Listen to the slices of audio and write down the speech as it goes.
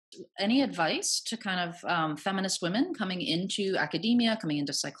any advice to kind of feminist women coming into academia, coming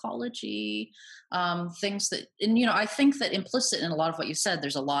into psychology, things that, and I think that implicit in a lot of what you said,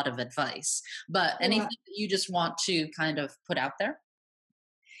 there's a lot of advice, but anything Yeah. that you just want to kind of put out there?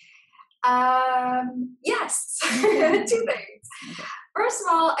 Yes, two things. Okay. First of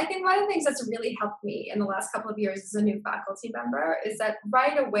all, I think one of the things that's really helped me in the last couple of years as a new faculty member is that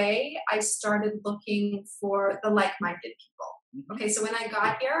right away I started looking for the like-minded people. Okay, so when I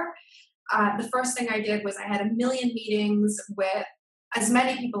got here, the first thing I did was I had a million meetings with as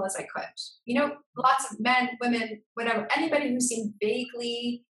many people as I could. Lots of men, women, whatever, anybody who seemed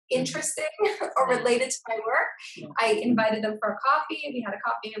vaguely interesting or related to my work. I invited them for a coffee. We had a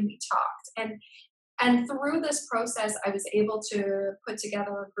coffee and we talked. And through this process, I was able to put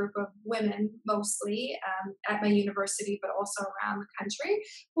together a group of women, mostly at my university, but also around the country,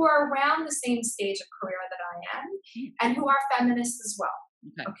 who are around the same stage of career that I am, and who are feminists as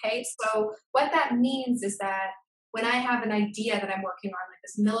well. Okay, so what that means is that when I have an idea that I'm working on, like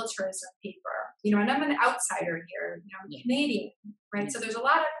this militarism paper, and I'm an outsider here, I'm Canadian, right? So there's a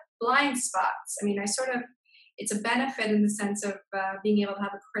lot of blind spots. I mean, it's a benefit in the sense of being able to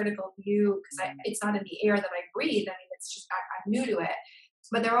have a critical view because it's not in the air that I breathe. I mean, it's just I'm new to it,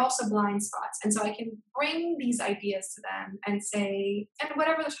 but there are also blind spots. And so I can bring these ideas to them and say, and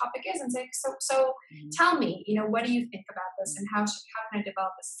whatever the topic is, and say, so tell me, what do you think about this and how can I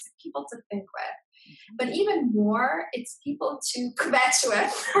develop this? People to think with. But even more, it's people to match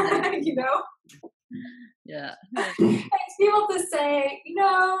with, Yeah. It's people to say,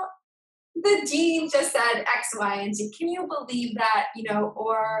 the dean just said X, Y, and Z. Can you believe that?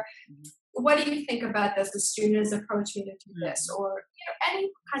 Or what do you think about this? The student has approached me to do this, or any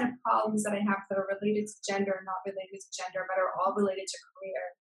kind of problems that I have that are related to gender, not related to gender, but are all related to career.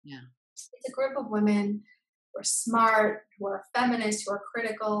 Yeah. It's a group of women who are smart, who are feminists, who are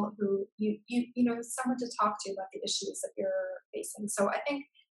critical, who you someone to talk to about the issues that you're facing. So I think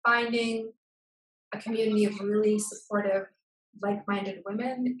finding a community of really supportive, like-minded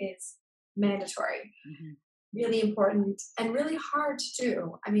women is mandatory, really important, and really hard to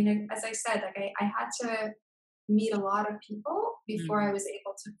do. I mean, as I said, like I had to meet a lot of people before I was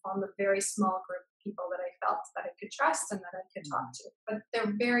able to form a very small group of people that I felt that I could trust and that I could talk to. But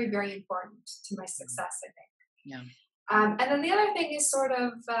they're very, very important to my success, I think. Yeah. And then the other thing is sort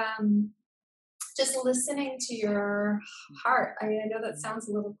of just listening to your heart. I mean, I know that sounds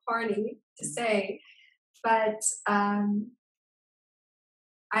a little corny to say, but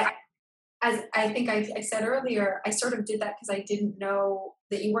I think I said earlier, I sort of did that because I didn't know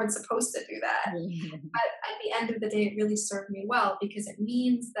that you weren't supposed to do that. But at the end of the day, it really served me well because it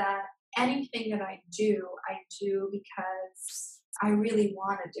means that anything that I do because I really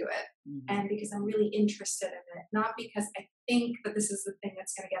want to do it and because I'm really interested in it, not because I think that this is the thing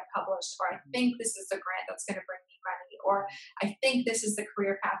that's going to get published, or I think this is the grant that's going to bring me money, or I think this is the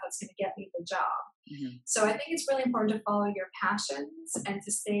career path that's going to get me the job. So I think it's really important to follow your passions and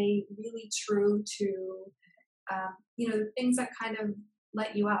to stay really true to, the things that kind of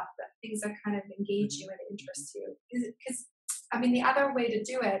light you up, the things that kind of engage you and interest you. Because, I mean, the other way to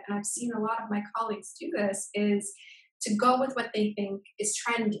do it, and I've seen a lot of my colleagues do this, is to go with what they think is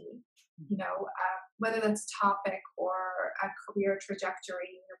trendy, whether that's a topic or a career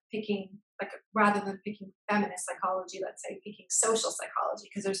trajectory, picking, rather than picking feminist psychology, let's say picking social psychology,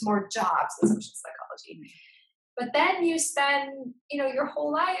 because there's more jobs in social psychology. But then you spend, your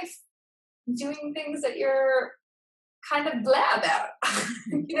whole life doing things that you're kind of blah about,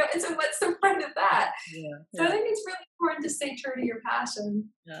 and so what's the point of that? So I think it's really important to stay true to your passion.